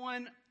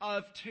one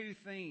of two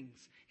things.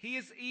 He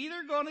is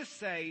either going to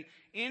say,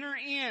 "Enter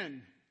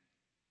in,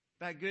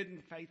 thy good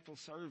and faithful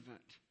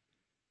servant,"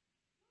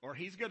 or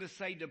he's going to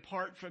say,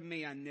 "Depart from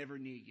me, I never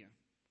knew you."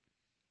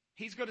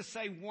 He's going to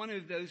say one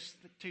of those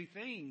two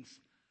things.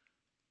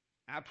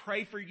 I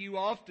pray for you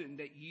often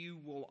that you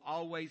will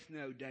always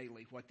know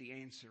daily what the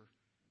answer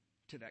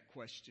to that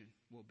question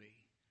will be,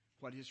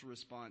 what his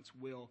response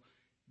will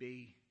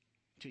be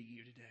to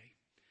you today.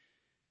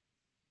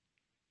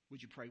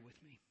 Would you pray with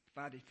me?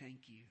 Father, thank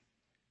you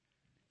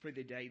for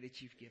the day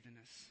that you've given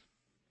us.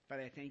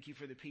 Father, I thank you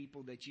for the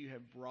people that you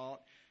have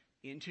brought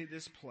into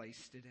this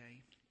place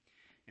today.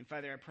 And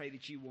Father, I pray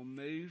that you will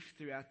move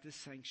throughout this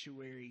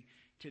sanctuary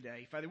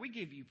today. Father, we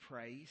give you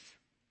praise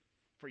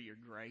for your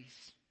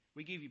grace.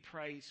 We give you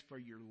praise for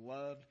your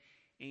love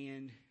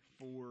and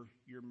for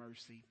your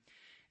mercy.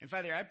 And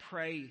Father, I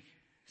pray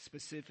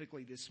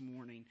specifically this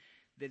morning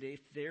that if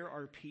there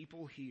are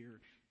people here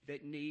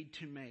that need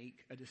to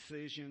make a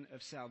decision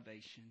of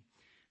salvation,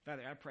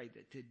 Father, I pray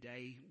that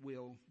today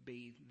will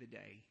be the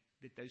day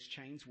that those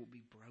chains will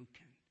be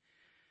broken.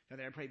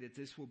 Father, I pray that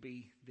this will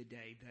be the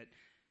day that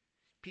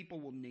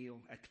people will kneel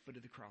at the foot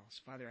of the cross.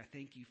 Father, I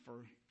thank you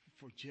for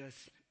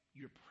just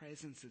your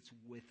presence that's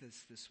with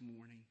us this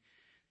morning,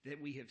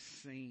 that we have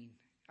seen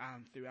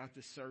throughout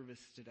the service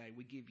today.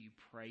 We give you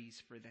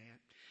praise for that.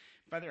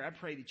 Father, I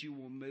pray that you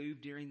will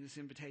move during this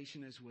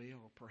invitation as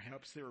well.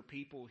 Perhaps there are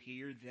people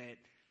here that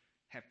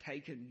have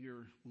taken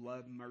your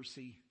love,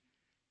 mercy,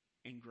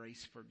 and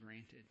grace for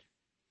granted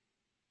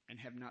and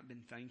have not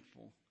been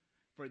thankful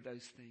for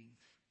those things.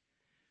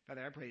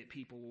 Father, I pray that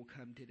people will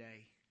come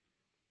today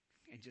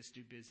and just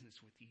do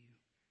business with you.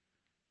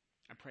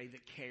 I pray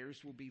that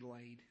cares will be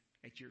laid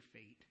at your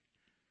feet.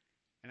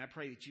 And I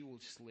pray that you will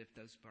just lift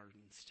those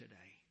burdens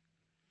today.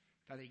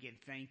 Father, again,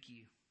 thank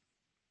you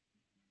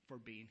for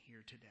being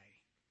here today.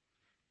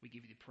 We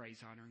give you the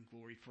praise, honor, and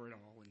glory for it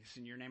all. And it's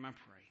in your name I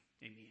pray.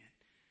 Amen.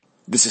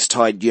 This is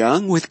Todd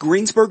Young with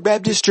Greensburg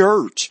Baptist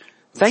Church.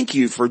 Thank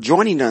you for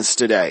joining us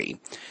today.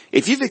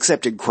 If you've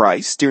accepted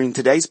Christ during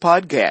today's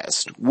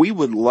podcast, we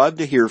would love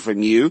to hear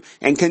from you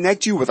and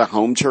connect you with a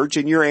home church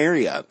in your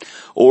area.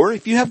 Or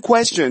if you have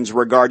questions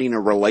regarding a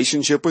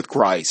relationship with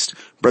Christ,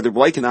 Brother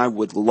Blake and I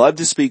would love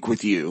to speak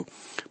with you.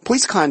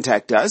 Please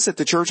contact us at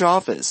the church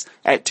office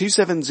at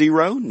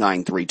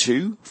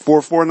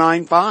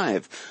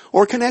 270-932-4495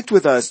 or connect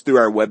with us through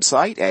our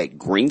website at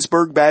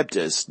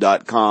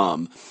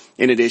greensburgbaptist.com.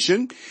 In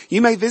addition,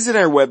 you may visit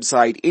our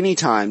website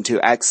anytime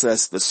to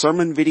access the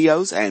sermon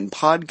videos and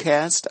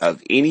podcast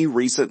of any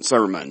recent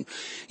sermon.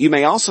 You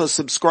may also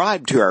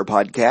subscribe to our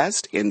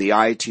podcast in the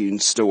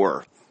iTunes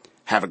store.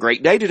 Have a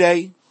great day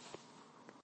today.